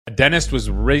A dentist was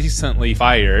recently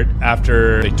fired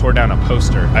after they tore down a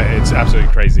poster. It's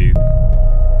absolutely crazy.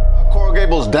 Coral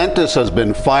Gables dentist has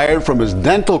been fired from his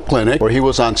dental clinic where he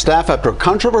was on staff after a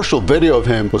controversial video of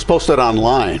him was posted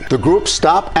online. The group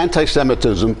Stop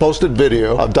Anti-Semitism posted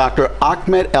video of Dr.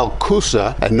 Ahmed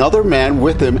El-Kousa, another man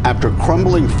with him, after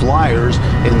crumbling flyers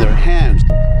in their hands.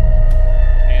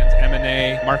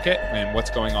 M&A market and what's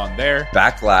going on there.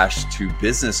 Backlash to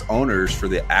business owners for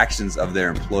the actions of their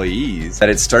employees, that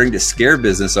it's starting to scare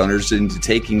business owners into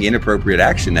taking inappropriate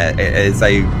action, as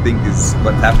I think is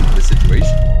what happened to the situation.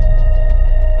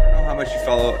 I don't know how much you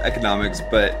follow economics,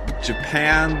 but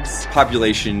Japan's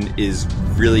population is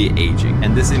really aging,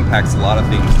 and this impacts a lot of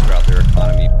things throughout their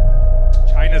economy.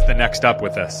 China's the next up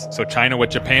with this. So China,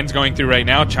 what Japan's going through right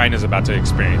now, China's about to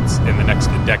experience in the next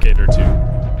decade or two.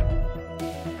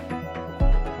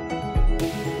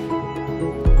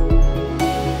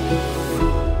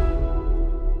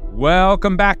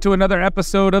 Welcome back to another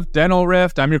episode of Dental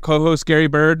Rift. I'm your co-host, Gary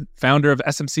Bird, founder of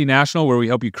SMC National, where we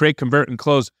help you create, convert, and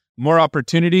close more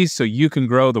opportunities so you can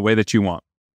grow the way that you want.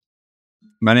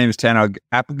 My name is Tanner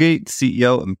Applegate,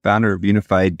 CEO and founder of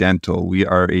Unified Dental. We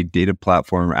are a data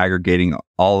platform aggregating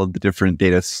all of the different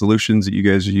data solutions that you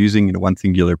guys are using in one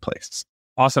singular place.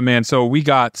 Awesome, man. So we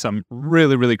got some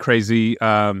really, really crazy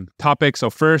topics. So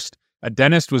first, a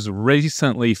dentist was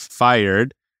recently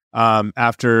fired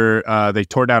after they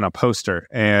tore down a poster,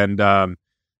 and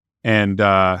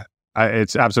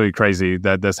it's absolutely crazy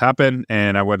that this happened,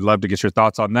 and I would love to get your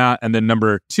thoughts on that. And then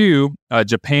number two,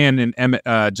 Japan and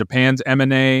Japan's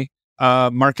M&A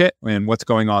market and what's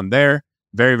going on there.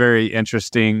 Very, very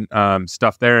interesting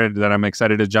stuff there that I'm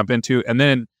excited to jump into. And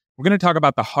then we're going to talk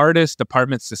about the hardest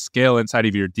departments to scale inside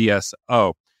of your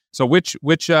DSO. So which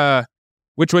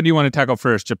one do you want to tackle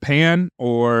first, Japan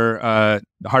or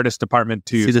the hardest department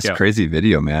to see this scale? Crazy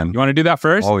video, man. You want to do that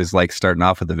first? Always like starting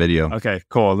off with the video. Okay,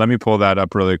 cool. Let me pull that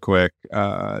up really quick.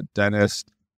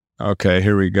 Dentist. Okay,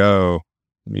 here we go.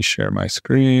 Let me share my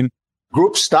screen.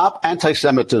 Group Stop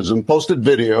Anti-Semitism posted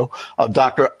video of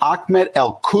Dr. Ahmed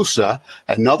El-Kousa,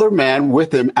 another man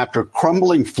with him, after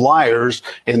crumbling flyers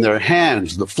in their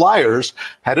hands. The flyers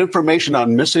had information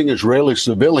on missing Israeli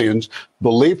civilians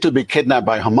believed to be kidnapped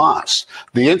by Hamas.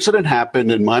 The incident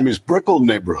happened in Miami's Brickell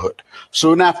neighborhood.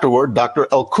 Soon afterward, Dr.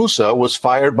 El-Kousa was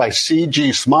fired by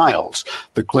CG Smiles,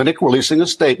 the clinic releasing a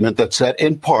statement that said,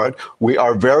 in part, "We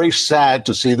are very sad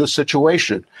to see this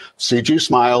situation. CG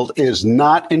Smiles is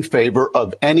not in favor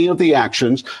of any of the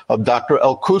actions of Dr.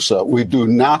 El-Kousa. We do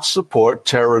not support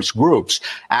terrorist groups,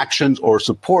 actions, or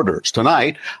supporters."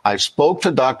 Tonight, I spoke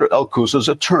to Dr. El-Kousa's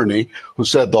attorney, who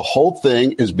said the whole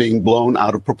thing is being blown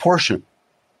out of proportion.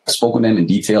 I spoke with him in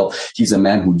detail. He's a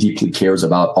man who deeply cares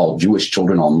about all Jewish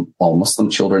children, all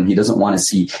Muslim children. He doesn't want to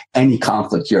see any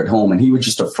conflict here at home. And he was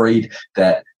just afraid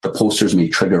that the posters may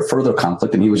trigger further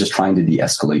conflict, and he was just trying to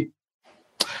de-escalate.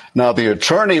 Now, the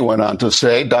attorney went on to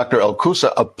say Dr.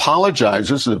 El-Kousa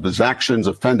apologizes if his actions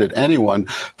offended anyone.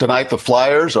 Tonight, the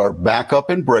flyers are back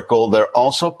up in Brickell. They're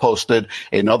also posted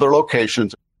in other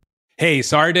locations. Hey,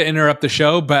 sorry to interrupt the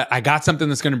show, but I got something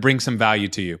that's going to bring some value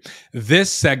to you.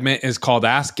 This segment is called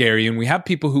Ask Gary, and we have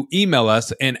people who email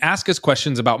us and ask us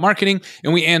questions about marketing,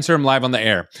 and we answer them live on the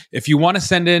air. If you want to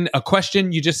send in a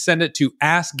question, you just send it to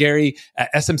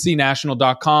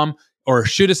askgary@smcnational.com, or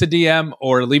shoot us a DM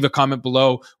or leave a comment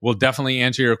below. We'll definitely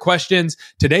answer your questions.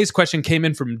 Today's question came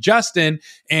in from Justin,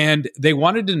 and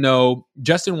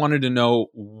Justin wanted to know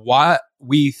what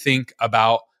we think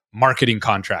about marketing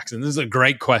contracts. And this is a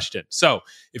great question. So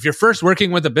if you're first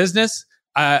working with a business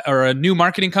or a new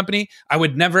marketing company, I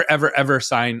would never, ever, ever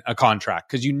sign a contract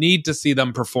because you need to see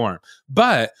them perform.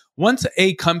 But once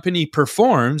a company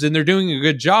performs and they're doing a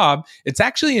good job, it's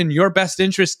actually in your best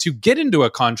interest to get into a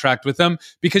contract with them,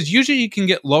 because usually you can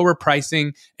get lower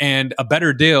pricing and a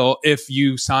better deal if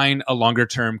you sign a longer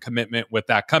term commitment with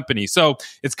that company. So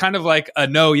it's kind of like a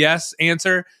no-yes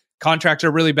answer. Contracts are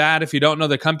really bad if you don't know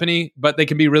the company, but they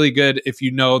can be really good if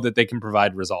you know that they can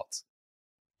provide results.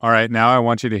 All right, now I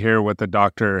want you to hear what the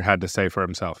doctor had to say for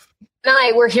himself.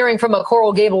 Tonight, we're hearing from a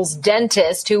Coral Gables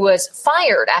dentist who was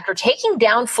fired after taking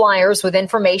down flyers with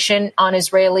information on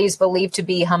Israelis believed to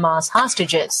be Hamas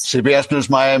hostages. CBS News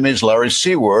Miami's Larry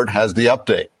Seward has the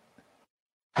update.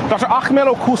 Dr. Ahmed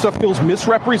El-Kousa feels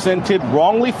misrepresented,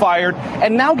 wrongly fired,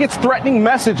 and now gets threatening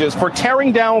messages for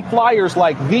tearing down flyers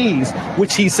like these,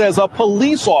 which he says a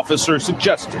police officer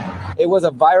suggested. It was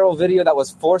a viral video that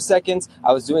was 4 seconds.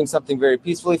 I was doing something very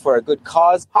peacefully for a good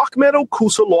cause. Ahmed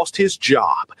El-Kousa lost his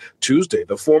job. Tuesday,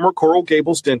 the former Coral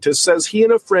Gables dentist says he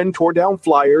and a friend tore down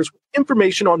flyers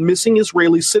information on missing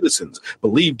Israeli citizens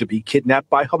believed to be kidnapped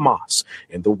by Hamas.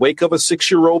 In the wake of a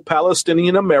 6-year-old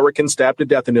Palestinian American stabbed to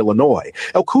death in Illinois,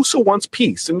 El-Kousa wants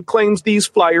peace and claims these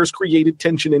flyers created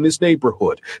tension in his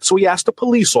neighborhood. So he asked a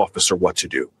police officer what to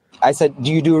do. I said,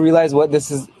 do you realize what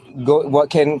this is? What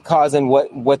can cause and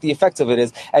what the effects of it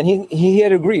is? And he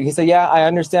had agreed. He said, yeah, I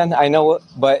understand. I know,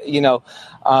 but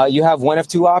you have one of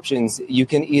two options. You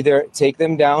can either take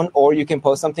them down or you can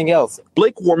post something else.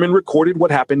 Blake Warman recorded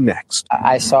what happened next.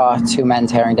 I saw two men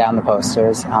tearing down the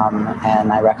posters,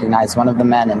 and I recognized one of the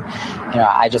men, and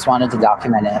I just wanted to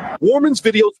document it. Warman's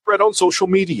video spread on social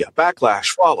media.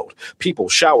 Backlash followed. People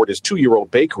showered his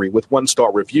 2-year-old bakery with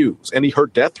 1-star reviews, and he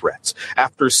heard death threats.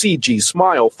 After CG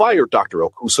Smile fired Dr.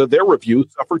 El-Kousa, their reviews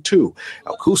suffered too.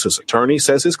 El-Kousa's attorney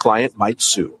says his client might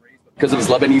sue. Because of his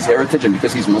Lebanese heritage and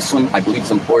because he's Muslim, I believe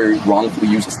his employer wrongfully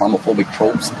used Islamophobic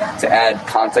tropes to add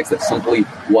context that simply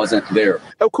wasn't there.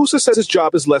 El-Kousa says his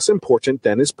job is less important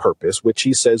than his purpose, which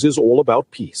he says is all about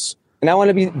peace. And I want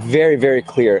to be very, very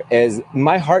clear, as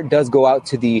my heart does go out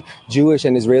to the Jewish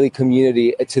and Israeli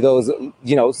community, to those,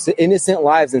 innocent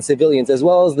lives and civilians, as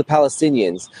well as the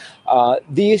Palestinians.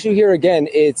 The issue here, again,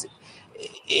 it's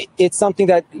something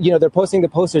that, they're posting the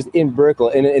posters in Brickell,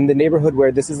 in the neighborhood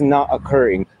where this is not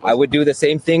occurring. I would do the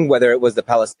same thing, whether it was the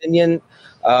Palestinian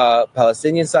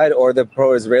side or the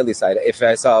pro-Israeli side. If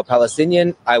I saw a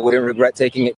Palestinian, I wouldn't regret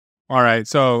taking it. All right.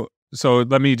 So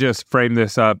let me just frame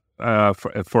this up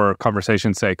for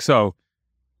conversation's sake. So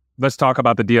let's talk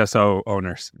about the DSO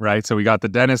owners, right? So we got the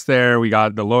dentist there, we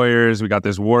got the lawyers, we got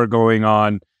this war going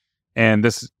on. And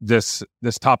this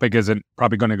topic isn't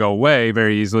probably going to go away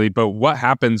very easily. But what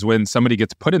happens when somebody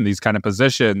gets put in these kind of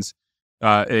positions?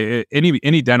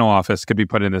 Any dental office could be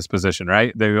put in this position,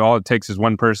 right? All it takes is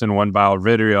one person, one vial of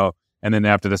video, and then they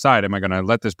have to decide: am I going to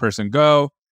let this person go,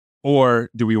 or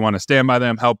do we want to stand by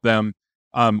them, help them?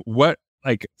 What,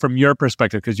 from your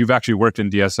perspective, because you've actually worked in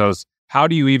DSOs, how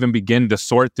do you even begin to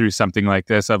sort through something like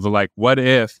this? Of what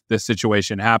if this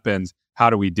situation happens? How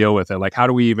do we deal with it? How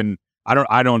do we even?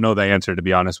 I don't know the answer, to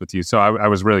be honest with you. So I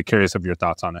was really curious of your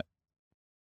thoughts on it.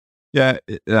 Yeah,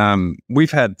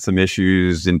 we've had some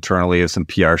issues internally of some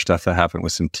PR stuff that happened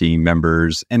with some team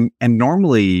members, and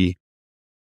normally,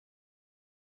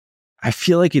 I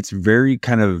feel like it's very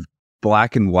kind of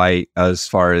black and white as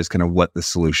far as kind of what the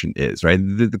solution is, right?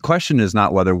 The question is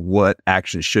not what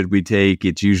action should we take.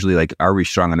 It's usually are we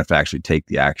strong enough to actually take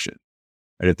the action?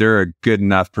 Right? If they're a good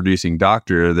enough producing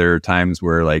doctor, there are times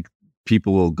where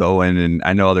people will go in, and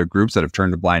I know other groups that have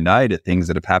turned a blind eye to things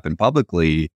that have happened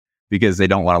publicly because they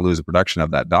don't want to lose a production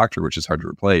of that doctor, which is hard to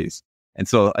replace. And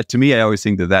so to me, I always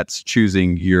think that that's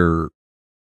choosing your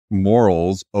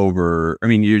morals over,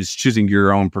 you're just choosing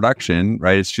your own production,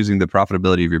 right? It's choosing the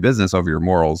profitability of your business over your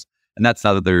morals. And that's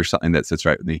not that there's something that sits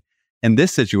right with me. In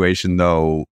this situation,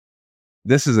 though,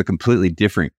 this is a completely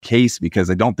different case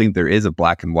because I don't think there is a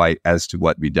black and white as to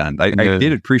what be done. I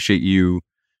did appreciate you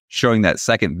showing that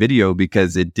second video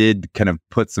because it did kind of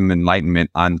put some enlightenment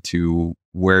onto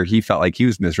where he felt like he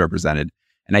was misrepresented.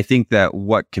 And I think that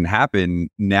what can happen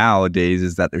nowadays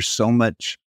is that there's so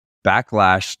much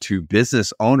backlash to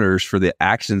business owners for the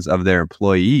actions of their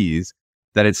employees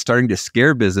that it's starting to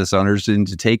scare business owners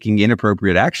into taking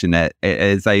inappropriate action,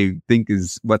 as I think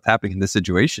is what's happening in this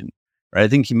situation. Right? I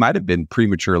think he might have been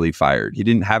prematurely fired. He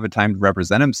didn't have a time to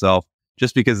represent himself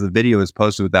just because the video was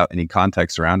posted without any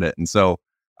context around it. And so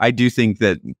I do think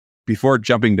that before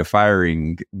jumping to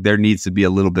firing, there needs to be a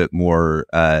little bit more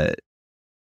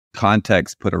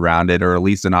context put around it, or at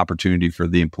least an opportunity for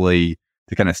the employee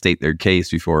to kind of state their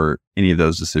case before any of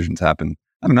those decisions happen.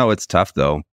 I don't know. It's tough,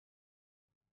 though.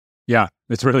 Yeah,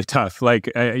 it's really tough.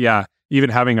 Even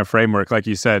having a framework, like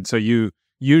you said. So you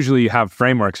usually have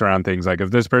frameworks around things. If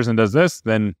this person does this,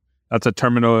 then that's a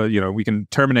terminal, we can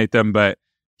terminate them. But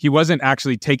he wasn't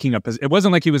actually taking up. It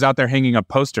wasn't like he was out there hanging up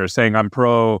posters saying I'm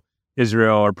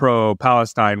pro-Israel or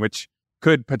pro-Palestine, which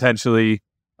could potentially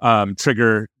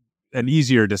trigger an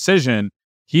easier decision.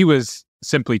 He was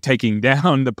simply taking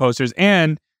down the posters,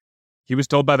 and he was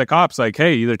told by the cops,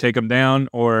 hey, either take them down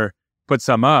or put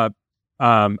some up.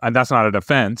 And that's not a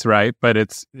defense, right? But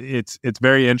it's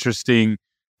very interesting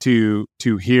to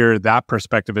hear that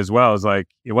perspective as well. It's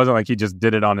it wasn't like he just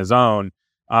did it on his own.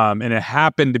 And it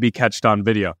happened to be catched on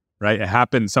video, right?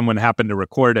 Someone happened to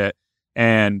record it.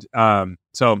 And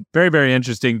so very, very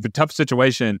interesting, but tough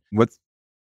situation.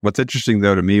 What's interesting,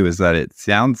 though, to me was that it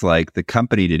sounds like the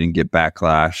company didn't get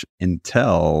backlash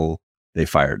until they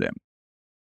fired him.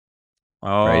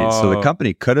 Oh. Right. So the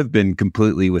company could have been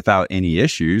completely without any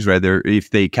issues, right? If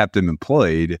they kept him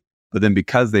employed, but then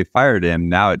because they fired him,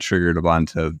 now it triggered a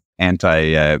bunch of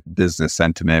anti-business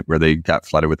sentiment where they got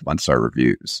flooded with 1-star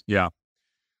reviews. Yeah.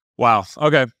 Wow.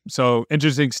 Okay. So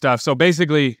interesting stuff. So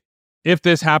basically, if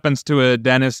this happens to a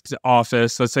dentist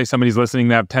office, let's say somebody's listening,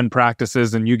 they have 10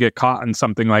 practices and you get caught in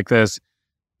something like this,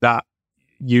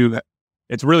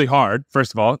 it's really hard.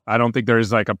 First of all, I don't think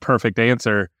there's like a perfect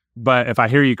answer, but if I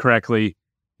hear you correctly,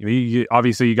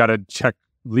 obviously you got to check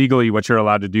legally what you're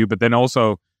allowed to do, but then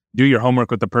also do your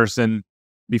homework with the person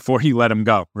before you let them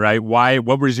go, right?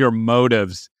 What was your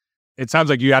motives? It sounds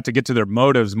like you have to get to their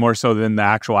motives more so than the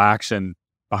actual action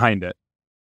behind it.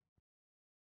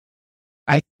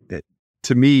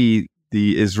 To me,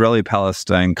 the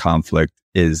Israeli-Palestine conflict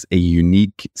is a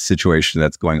unique situation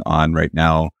that's going on right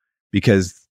now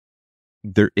because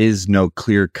there is no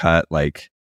clear-cut like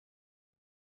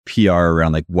PR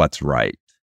around like what's right.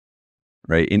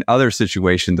 In other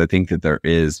situations, I think that there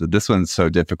is, but this one's so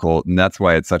difficult, and that's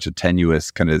why it's such a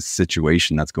tenuous kind of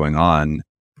situation that's going on.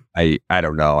 I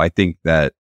don't know. I think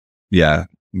that, yeah.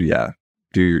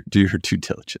 Do your due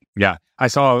diligence. Yeah. I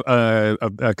saw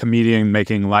a comedian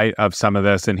making light of some of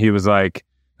this, and he was like,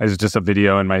 it was just a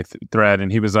video in my thread,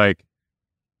 and he was like,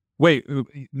 wait,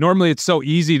 normally it's so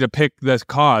easy to pick this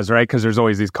cause, right? Because there's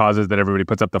always these causes that everybody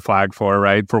puts up the flag for,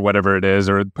 right? For whatever it is,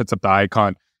 or puts up the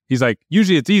icon. He's like,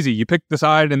 usually it's easy. You pick the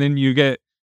side and then you get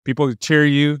people cheer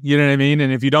you, you know what I mean?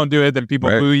 And if you don't do it, then people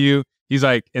boo you. He's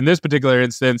like, in this particular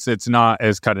instance, it's not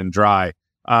as cut and dry.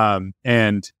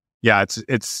 And yeah,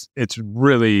 it's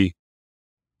really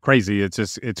crazy.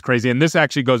 It's crazy. And this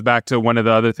actually goes back to one of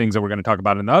the other things that we're going to talk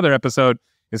about in the other episode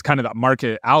is kind of the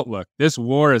market outlook. This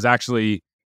war is actually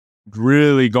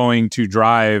really going to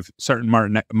drive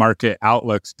certain market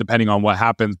outlooks depending on what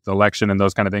happens, the election and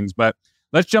those kind of things. But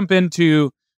let's jump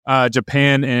into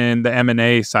Japan and the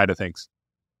M&A side of things.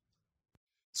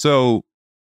 So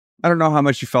I don't know how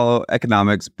much you follow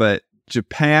economics, but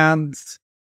Japan's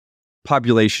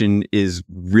population is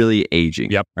really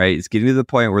aging. Yep. Right. It's getting to the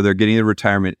point where they're getting the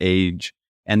retirement age.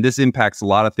 And this impacts a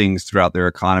lot of things throughout their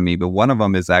economy. But one of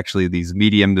them is actually these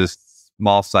medium to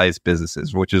small sized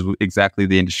businesses, which is exactly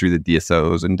the industry that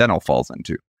DSOs and dental falls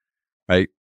into. Right.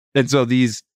 And so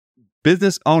these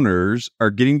business owners are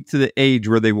getting to the age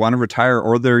where they want to retire,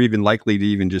 or they're even likely to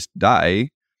even just die.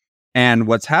 And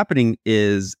what's happening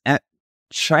is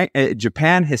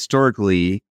Japan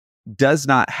historically does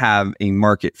not have a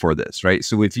market for this, right?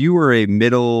 So if you were a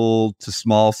middle to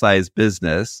small size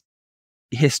business,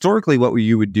 historically what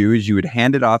you would do is you would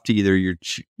hand it off to either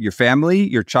your family,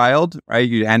 your child, right?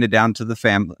 You'd hand it down to the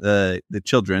family, the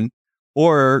children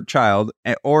or child,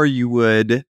 or you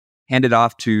would hand it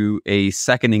off to a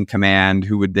second in command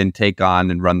who would then take on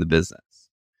and run the business,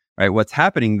 right? What's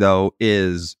happening though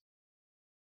is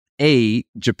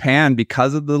Japan,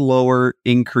 because of the lower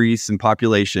increase in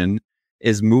population,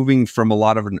 is moving from a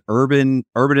lot of an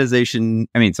urbanization.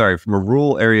 From a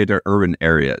rural area to urban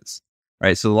areas,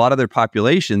 right? So a lot of their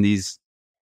population, these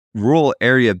rural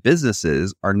area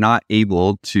businesses are not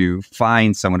able to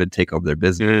find someone to take over their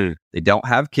business. They don't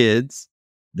have kids.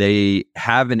 They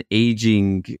have an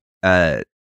aging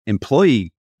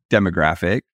employee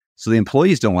demographic. So the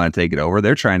employees don't want to take it over.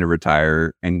 They're trying to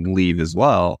retire and leave as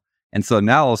well. And so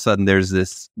now all of a sudden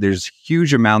there's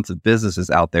huge amounts of businesses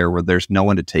out there where there's no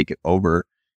one to take it over.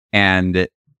 And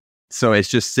so it's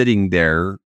just sitting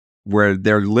there where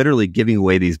they're literally giving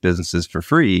away these businesses for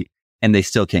free and they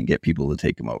still can't get people to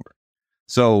take them over.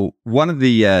 So one of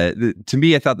to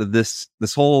me, I thought that this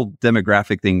whole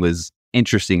demographic thing was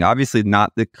interesting. Obviously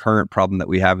not the current problem that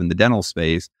we have in the dental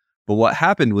space, but what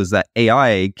happened was that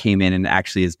AI came in and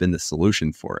actually has been the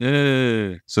solution for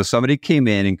it. So somebody came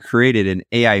in and created an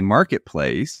AI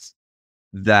marketplace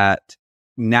that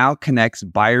now connects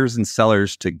buyers and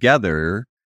sellers together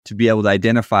to be able to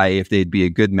identify if they'd be a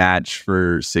good match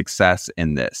for success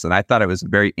in this. And I thought it was a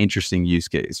very interesting use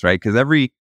case, right? Because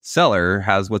every seller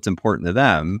has what's important to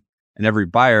them and every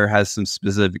buyer has some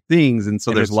specific things. And so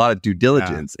there's a lot of due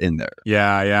diligence in there.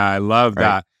 Yeah. I love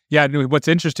that. Yeah, what's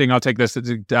interesting, I'll take this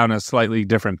down a slightly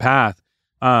different path.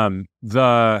 China's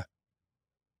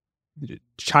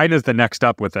the next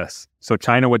up with this. So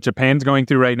China, what Japan's going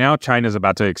through right now, China's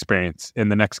about to experience in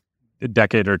the next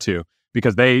decade or two,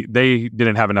 because they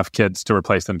didn't have enough kids to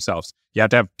replace themselves. You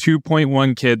have to have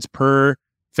 2.1 kids per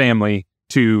family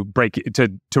to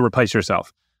replace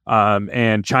yourself.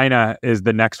 And China is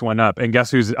the next one up. And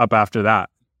guess who's up after that?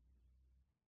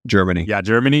 Germany. Yeah,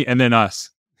 Germany, and then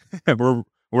us.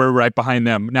 We're right behind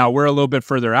them. Now, we're a little bit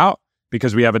further out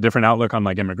because we have a different outlook on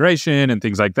like immigration and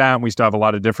things like that. And we still have a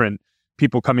lot of different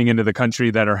people coming into the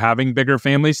country that are having bigger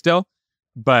families still.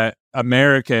 But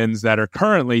Americans that are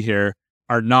currently here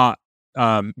are not,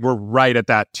 we're right at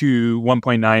that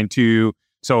 1.9 to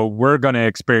So we're going to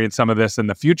experience some of this in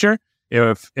the future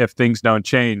if things don't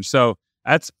change. So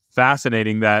that's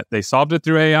fascinating that they solved it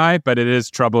through AI, but it is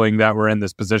troubling that we're in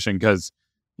this position because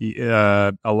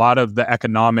a lot of the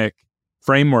economic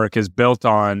framework is built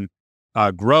on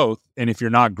growth. And if you're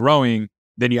not growing,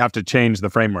 then you have to change the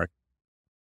framework.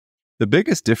 The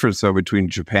biggest difference, though, between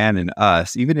Japan and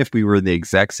us, even if we were in the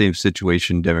exact same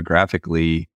situation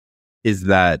demographically, is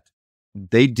that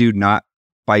they do not,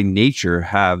 by nature,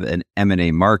 have an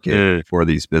M&A market for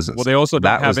these businesses. Well, they also don't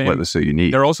that have was what was so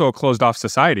unique. They're also a closed-off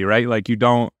society, right? Like you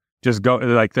don't just go,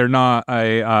 like they're not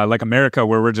like America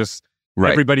where we're just,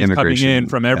 everybody's coming in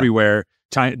from everywhere.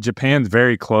 Japan's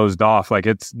very closed off. Like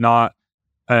it's not,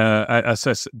 they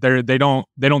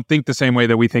don't think the same way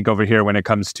that we think over here when it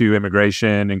comes to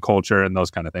immigration and culture and those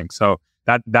kind of things. So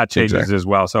that changes as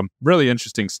well. So really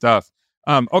interesting stuff.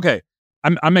 Okay,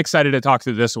 I'm excited to talk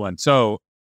through this one. So,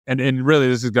 and really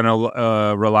this is going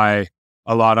to rely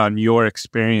a lot on your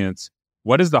experience.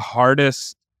 What is the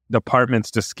hardest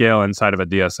departments to scale inside of a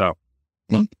DSO?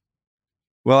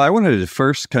 Well, I wanted to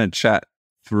first kind of chat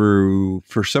through,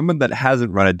 for someone that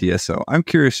hasn't run a DSO, I'm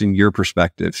curious in your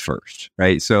perspective first,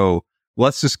 right? So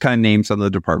let's just kind of name some of the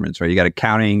departments, right? You got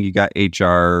accounting, you got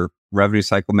HR, revenue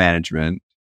cycle management,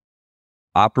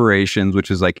 operations, which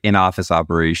is like in-office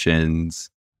operations,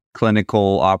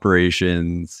 clinical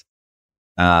operations,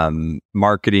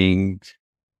 marketing,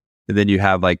 and then you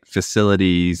have like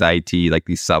facilities, IT, like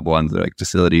these sub ones, like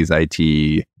facilities,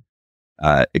 IT,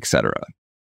 etc.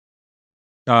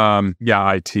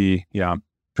 IT, yeah.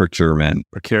 Procurement.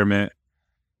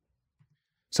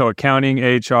 So accounting,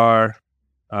 HR,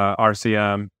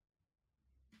 RCM,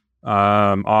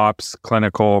 ops,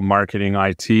 clinical, marketing,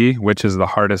 IT, which is the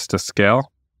hardest to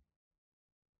scale.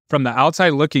 From the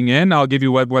outside looking in, I'll give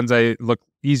you what ones I look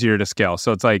easier to scale.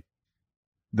 So it's like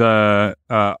the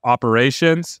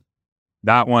operations,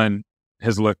 that one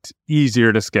has looked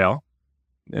easier to scale.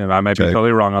 And I might be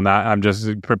totally wrong on that. I'm just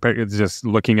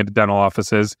looking at dental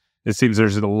offices. It seems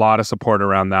there's a lot of support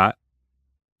around that.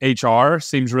 HR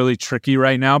seems really tricky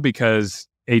right now because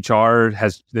HR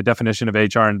has, the definition of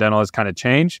HR in dental has kind of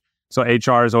changed. So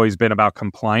HR has always been about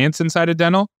compliance inside of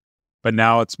dental, but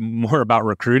now it's more about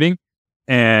recruiting.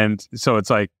 And so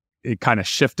it's like, it kind of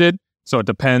shifted. So it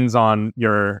depends on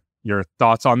your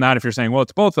thoughts on that. If you're saying, well,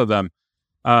 it's both of them,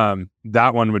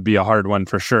 that one would be a hard one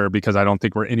for sure, because I don't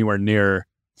think we're anywhere near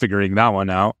figuring that one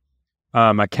out.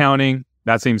 Accounting,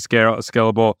 that seems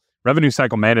scalable. Revenue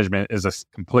cycle management is a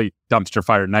complete dumpster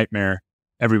fire nightmare.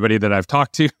 Everybody that I've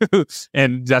talked to,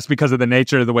 and that's because of the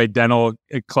nature of the way dental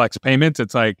collects payments.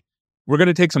 It's like, we're going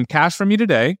to take some cash from you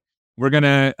today. We're going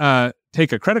to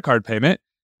take a credit card payment.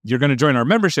 You're going to join our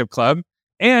membership club,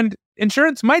 and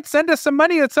insurance might send us some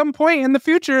money at some point in the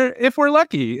future if we're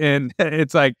lucky. And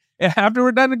it's like, after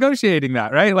we're done negotiating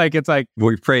that, right? Like, it's like,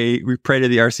 we pray to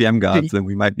the RCM gods and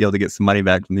we might be able to get some money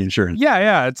back from the insurance.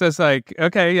 Yeah. It's just like,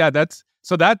 okay, yeah,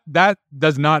 so that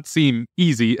does not seem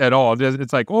easy at all.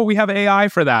 It's like, well, we have AI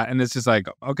for that. And it's just like,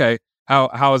 okay,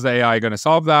 how is the AI going to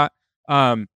solve that?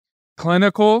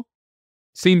 Clinical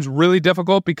seems really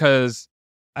difficult because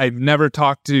I've never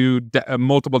talked to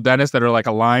multiple dentists that are like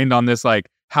aligned on this, like,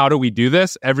 how do we do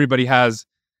this? Everybody has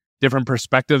different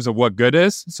perspectives of what good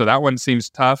is. So that one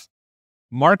seems tough.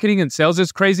 Marketing and sales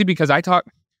is crazy because I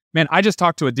just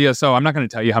talked to a DSO. I'm not going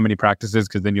to tell you how many practices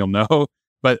because then you'll know,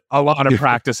 but a lot of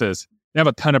practices. They have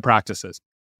a ton of practices.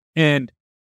 And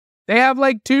they have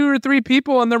like 2 or 3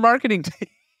 people on their marketing team.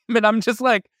 And I'm just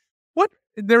like, what?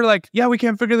 They're like, yeah, we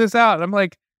can't figure this out. I'm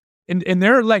like, and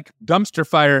they're like dumpster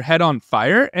fire, head on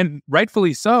fire, and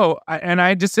rightfully so.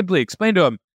 I just simply explained to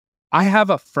them, I have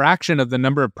a fraction of the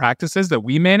number of practices that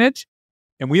we manage,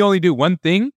 and we only do one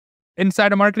thing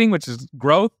inside of marketing, which is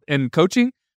growth and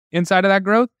coaching inside of that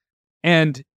growth.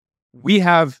 And we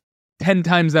have 10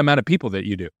 times the amount of people that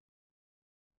you do.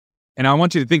 And I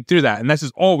want you to think through that. And this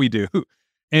is all we do.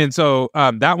 And so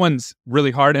that one's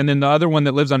really hard. And then the other one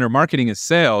that lives under marketing is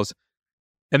sales.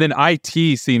 And then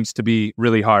IT seems to be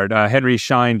really hard. Henry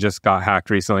Schein just got hacked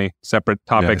recently. Separate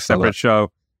topic, separate show.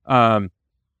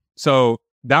 So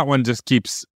that one just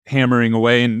keeps hammering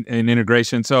away in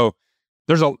integration. So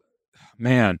there's so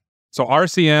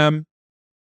RCM,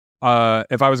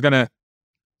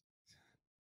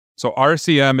 so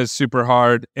RCM is super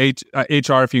hard.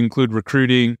 HR, if you include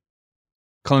recruiting,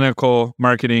 clinical,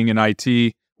 marketing, and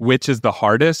IT, which is the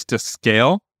hardest to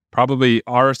scale? Probably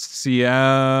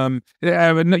RCM.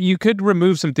 You could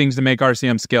remove some things to make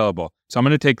RCM scalable. So I'm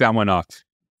going to take that one off.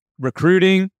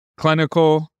 Recruiting,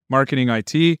 clinical, marketing,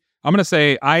 IT. I'm going to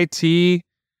say IT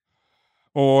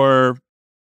or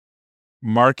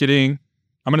marketing.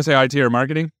 I'm going to say IT or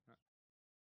marketing.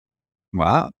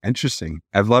 Wow, interesting.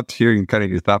 I've loved hearing kind of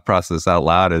your thought process out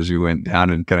loud as you went down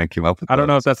and kind of came up with I don't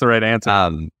know if that's the right answer.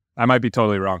 I might be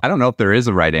totally wrong. I don't know if there is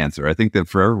a right answer. I think that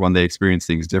for everyone, they experience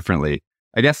things differently.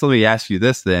 I guess let me ask you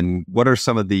this then. What are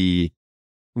some of the,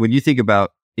 when you think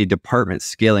about a department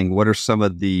scaling, what are some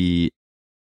of the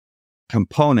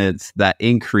components that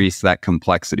increase that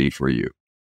complexity for you?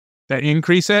 That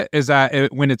increase it is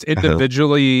that when it's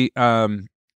individually,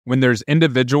 when there's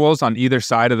individuals on either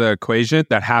side of the equation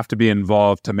that have to be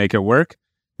involved to make it work,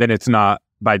 then it's not,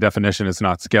 by definition, it's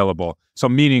not scalable. So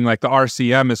meaning like the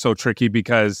RCM is so tricky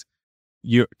because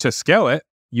to scale it,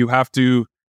 you have to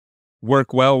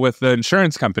work well with the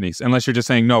insurance companies, unless you're just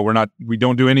saying, no, we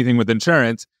don't do anything with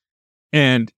insurance.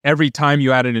 And every time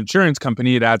you add an insurance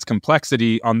company, it adds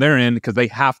complexity on their end because they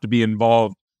have to be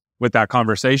involved with that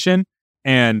conversation.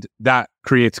 And that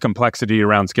creates complexity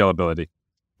around scalability.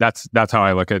 That's how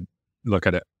I look at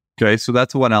it. Okay, so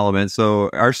that's one element. So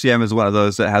RCM is one of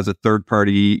those that has a third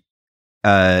party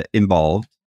involved,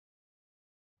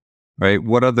 right?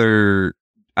 What other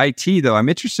IT though? I'm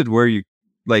interested where you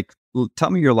tell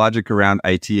me your logic around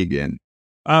IT again.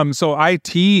 So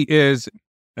IT is,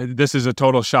 this is a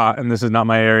total shot, and this is not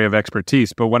my area of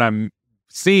expertise. But what I'm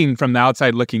seeing from the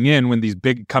outside looking in, when these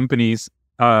big companies,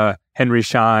 Henry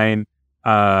Schein,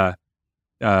 Aspen,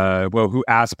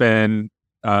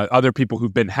 other people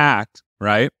who've been hacked,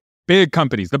 right? Big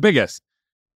companies, the biggest.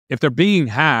 If they're being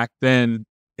hacked, then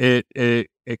I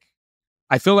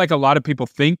feel like a lot of people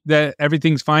think that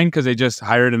everything's fine because they just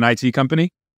hired an IT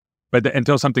company, but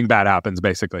until something bad happens,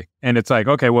 basically. And it's like,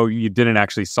 okay, well, you didn't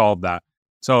actually solve that.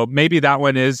 So maybe that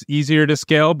one is easier to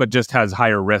scale, but just has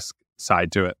higher risk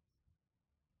side to it.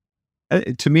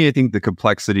 To me, I think the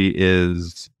complexity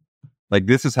is, like,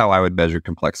 this is how I would measure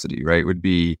complexity, right? Would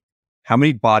be how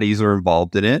many bodies are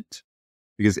involved in it?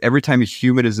 Because every time a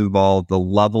human is involved, the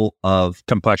level of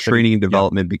complexity, training and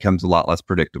development becomes a lot less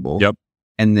predictable. Yep.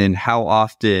 And then how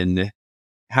often,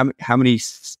 how many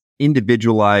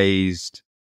individualized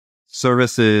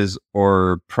services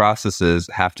or processes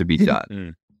have to be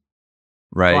done?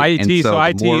 Right. Well, IT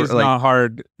is not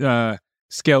hard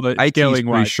scaling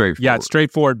wise. Straightforward. Yeah, it's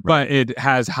straightforward, right. But it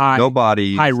has high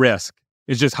risk.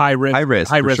 It's just high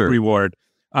risk sure. reward.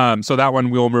 So that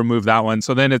one, we'll remove that one.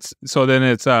 So then it's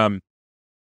because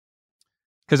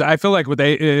I feel like with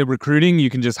recruiting, you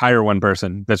can just hire one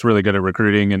person that's really good at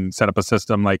recruiting and set up a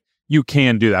system. Like, you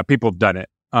can do that. People have done it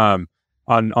on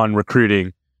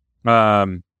recruiting.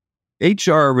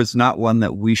 HR was not one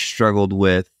that we struggled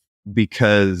with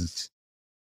because,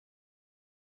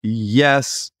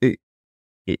 yes,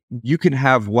 you can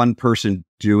have one person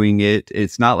doing it.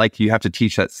 It's not like you have to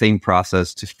teach that same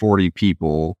process to 40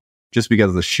 people just because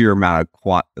of the sheer amount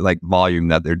of volume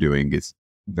that they're doing.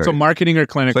 So marketing or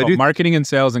clinical? So marketing and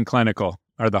sales and clinical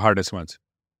are the hardest ones.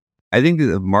 I think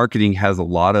that marketing has a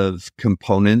lot of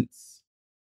components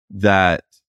that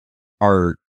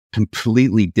are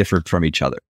completely different from each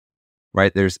other,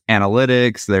 right? There's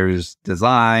analytics, there's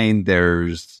design,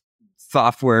 there's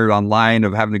software online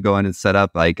of having to go in and set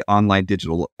up like online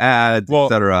digital ads,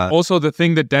 etc. Also, the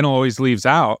thing that dental always leaves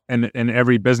out, and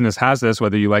every business has this,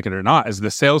 whether you like it or not, is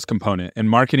the sales component. And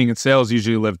marketing and sales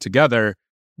usually live together.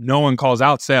 No one calls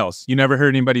out sales. You never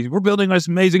heard anybody, we're building this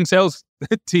amazing sales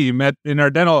team in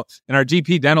our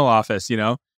GP dental office,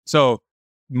 So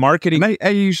marketing. And I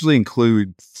usually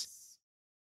include,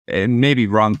 and maybe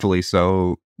wrongfully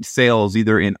so, sales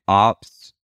either in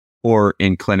ops or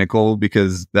in clinical,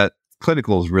 because that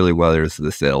clinical is really where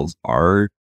the sales are,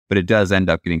 but it does end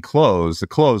up getting closed. The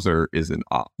closer is an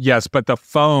op. Yes, but the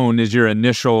phone is your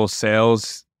initial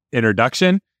sales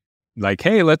introduction. Like,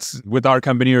 hey, let's, with our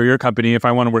company or your company, if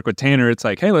I want to work with Tanner, it's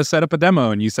like, hey, let's set up a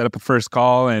demo, and you set up a first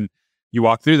call and you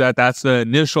walk through that. That's the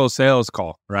initial sales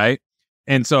call, right?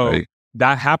 And so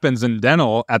that happens in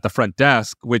dental at the front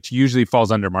desk, which usually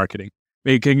falls under marketing.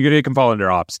 It can fall under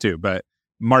ops too, but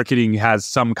marketing has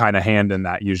some kind of hand in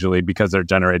that usually because they're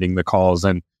generating the calls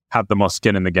and have the most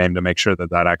skin in the game to make sure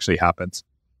that actually happens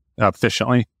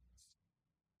efficiently.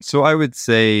 So I would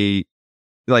say,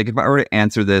 like, if I were to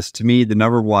answer this, to me, the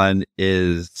number one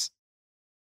is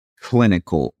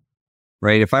clinical,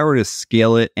 right? If I were to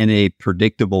scale it in a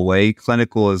predictable way,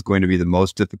 clinical is going to be the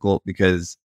most difficult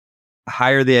because the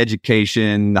higher the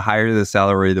education, the higher the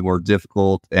salary, the more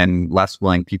difficult and less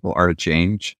willing people are to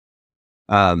change.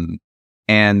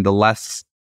 And the less,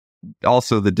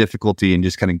 also the difficulty in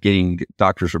just kind of getting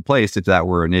doctors replaced if that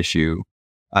were an issue.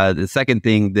 The second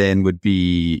thing then would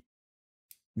be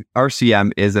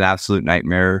RCM is an absolute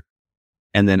nightmare.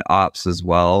 And then ops as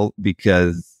well,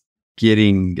 because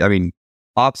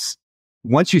ops,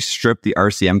 once you strip the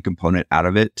RCM component out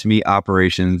of it, to me,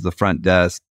 operations, the front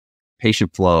desk,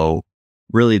 patient flow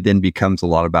really then becomes a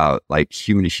lot about like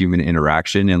human to human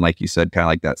interaction. And like you said, kind of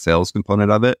like that sales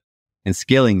component of it. And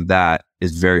scaling that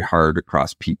is very hard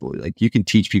across people. Like you can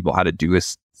teach people how to do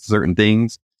certain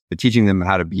things, but teaching them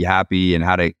how to be happy and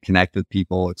how to connect with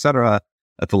people, et cetera,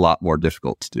 that's a lot more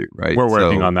difficult to do, right? We're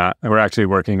working on that. We're actually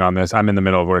working on this. I'm in the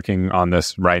middle of working on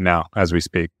this right now as we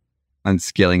speak. And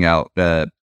scaling out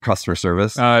customer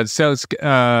service? Sales,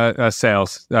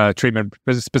 treatment,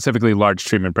 specifically large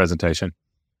treatment presentation.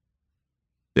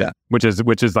 Yeah. Which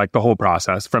is like the whole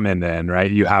process from end to end,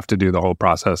 right? You have to do the whole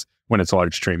process when it's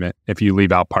large treatment. If you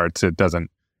leave out parts,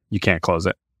 you can't close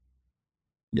it.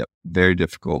 Yep. Very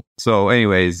difficult. So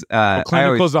anyways,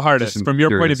 clinical is the hardest. From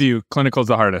your point of view, clinical is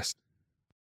the hardest.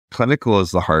 Clinical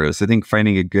is the hardest. I think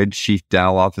finding a good chief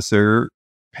dental officer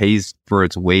pays for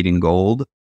its weight in gold,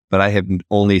 but I have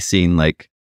only seen like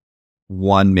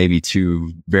one, maybe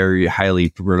two very highly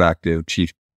productive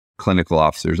chief clinical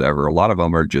officers ever. A lot of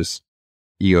them are just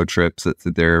ego trips that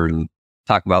sit there and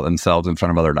talk about themselves in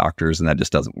front of other doctors, and that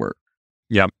just doesn't work.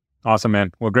 Yep. Awesome,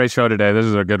 man. Well, great show today. This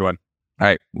is a good one. All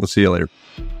right. We'll see you later.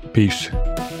 Peace.